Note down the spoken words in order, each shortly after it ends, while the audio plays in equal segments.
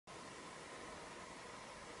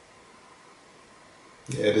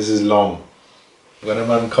Yeah, this is long. When a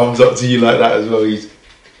man comes up to you like that as well, he's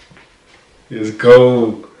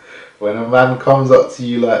gold. When a man comes up to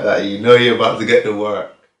you like that, you know you're about to get the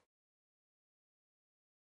work.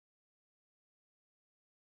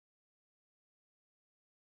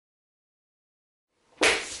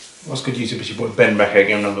 What's good, YouTube? It's your boy Ben back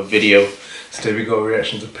again, another video. Today we got a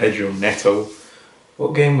reaction to PEDRO Neto.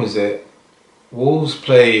 What game was it? Wolves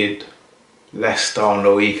played Leicester on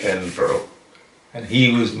the weekend, bro. And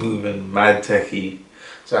he was moving mad techie,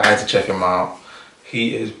 so I had to check him out.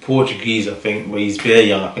 He is Portuguese, I think, but he's very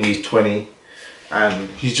young. I think he's 20, and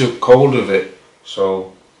he's just cold with it.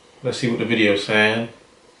 So let's see what the video's saying.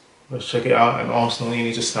 Let's check it out. And Arsenal, you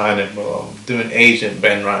need to sign it, but I'm doing Agent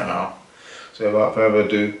Ben right now. So without further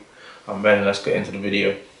ado, I'm Ben. Let's get into the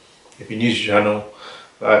video. If you're new to the channel,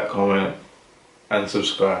 like, comment, and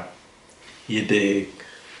subscribe. You dig?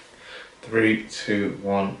 3, 2,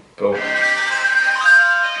 1, go.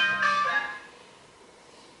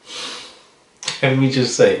 Let me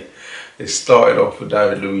just say, it started off with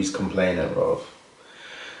David Luiz complaining, bro.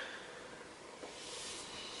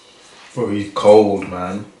 Bro, he's cold,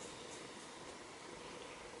 man.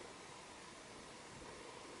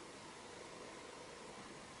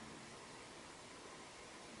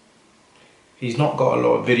 He's not got a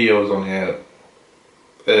lot of videos on here.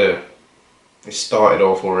 It started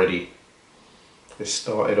off already.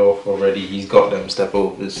 He's got them step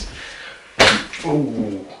overs.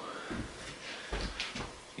 Ooh.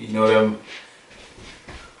 You know them,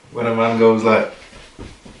 when a man goes like,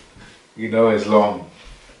 you know it's long.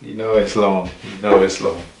 You know it's long. You know it's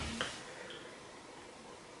long.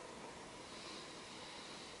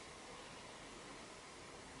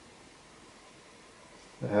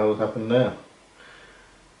 The hell happened there?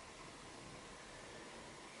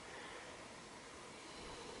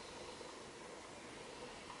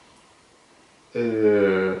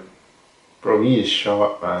 Bro, he is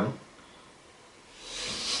sharp, man.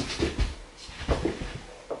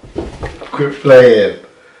 Quit playing.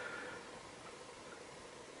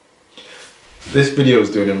 This video is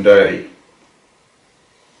doing him dirty.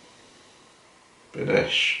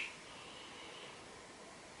 Bidish.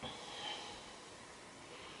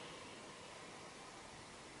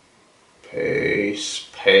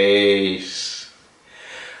 Pace.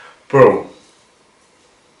 Bro.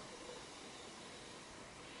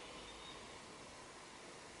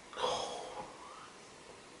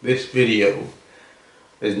 This video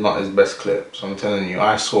is not his best clip, so I'm telling you,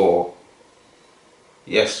 I saw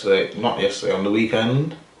yesterday, not yesterday, on the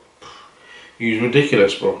weekend. He was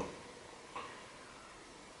ridiculous, bro.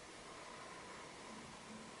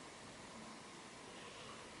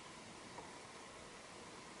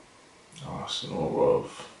 Arsenal, bro.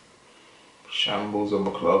 Shambles of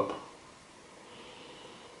a club.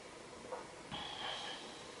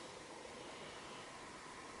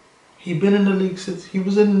 He been in the league since he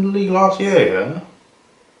was in the league last year, yeah?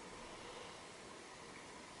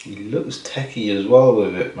 He looks techie as well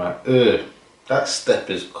with it, man. Ugh, that step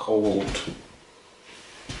is cold.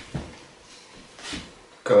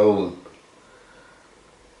 Cold.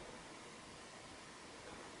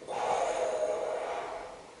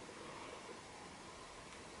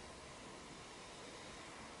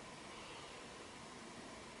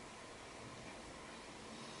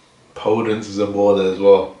 Podence is a baller as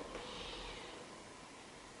well.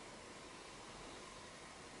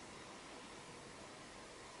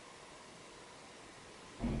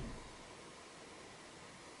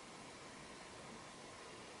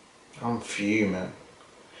 I'm fuming.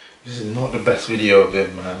 This is not the best video of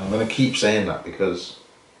him, man. I'm gonna keep saying that because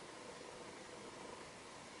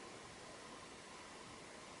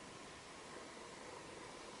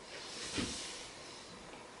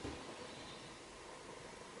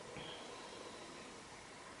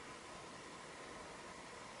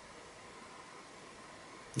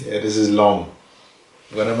yeah, this is long.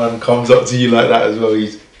 When a man comes up to you like that as well,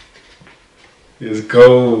 he's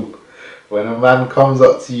gold. When a man comes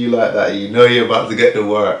up to you like that, you know you're about to get the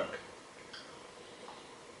work.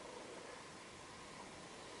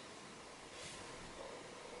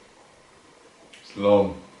 It's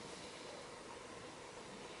long.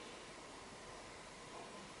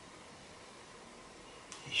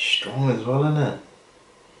 He's strong as well, isn't it?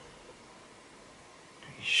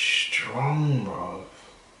 He's strong, bro.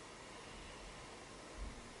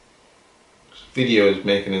 This video is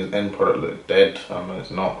making his end product look dead. I mean, it's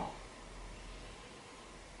not.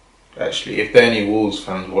 Actually, if there are any Wolves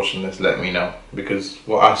fans watching this, let me know. Because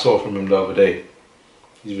what I saw from him the other day,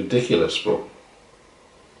 he's ridiculous, bro.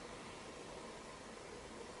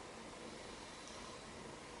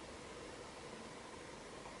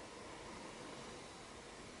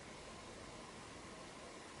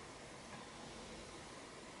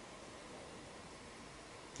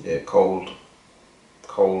 Yeah, cold.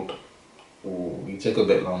 Cold. Ooh, you took a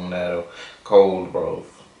bit long there though. Cold, bro.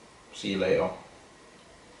 See you later.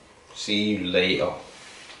 See you later.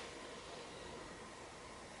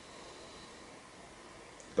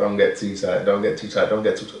 Don't get too tight, don't get too tight, don't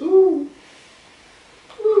get too tight. Ooh.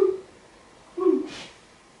 Ooh. Ooh.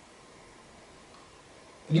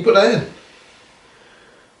 Did you put that in?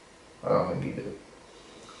 Oh, I think you did.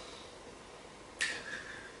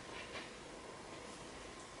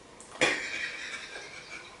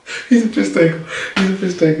 He's a piss taker. He's a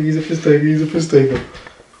piss taker. He's a piss taker. He's a piss taker.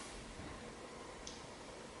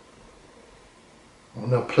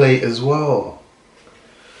 On a plate as well.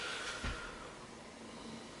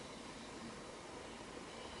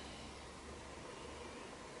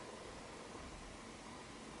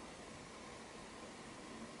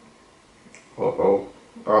 Uh-oh.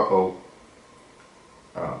 Uh-oh.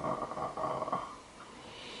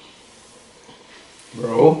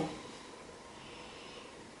 Bro.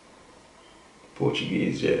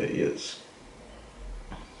 Portuguese, yeah, he is.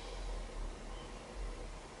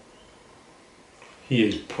 He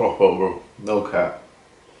is proper, bro. No cap.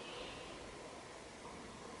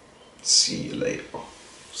 See you later.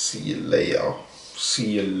 See you later.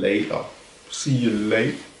 See you later. See you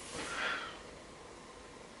later.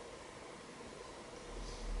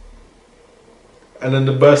 And then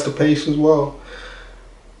the burst of pace as well.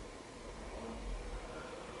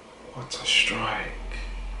 What a strike.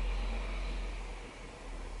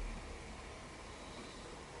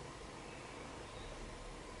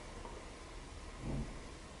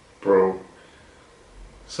 Bro.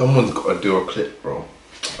 Someone's got to do a clip, bro.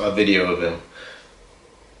 A video of him.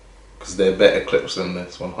 Because they're better clips than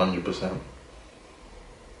this, 100%.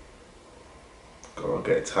 Gotta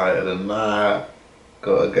get tighter than that.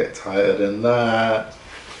 Gotta get tighter than that.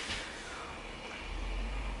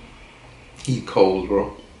 He's cold,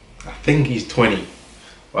 bro. I think he's 20,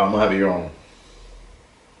 but I might be wrong.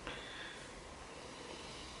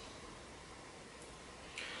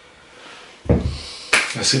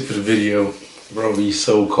 That's it for the video. Bro, he's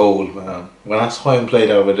so cold, man. When I saw him play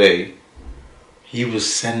the other day, he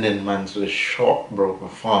was sending man to the shop, bro, for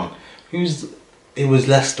fun. It was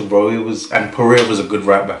Leicester, bro. And Pereira was a good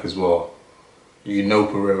right back as well. You know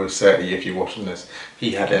Pereira was 30 if you're watching this.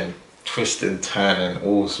 He had him twisting, turning,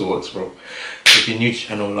 all sorts, bro. If you're new to the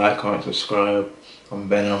channel, like, comment, subscribe. I'm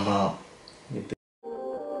Ben, I'm out.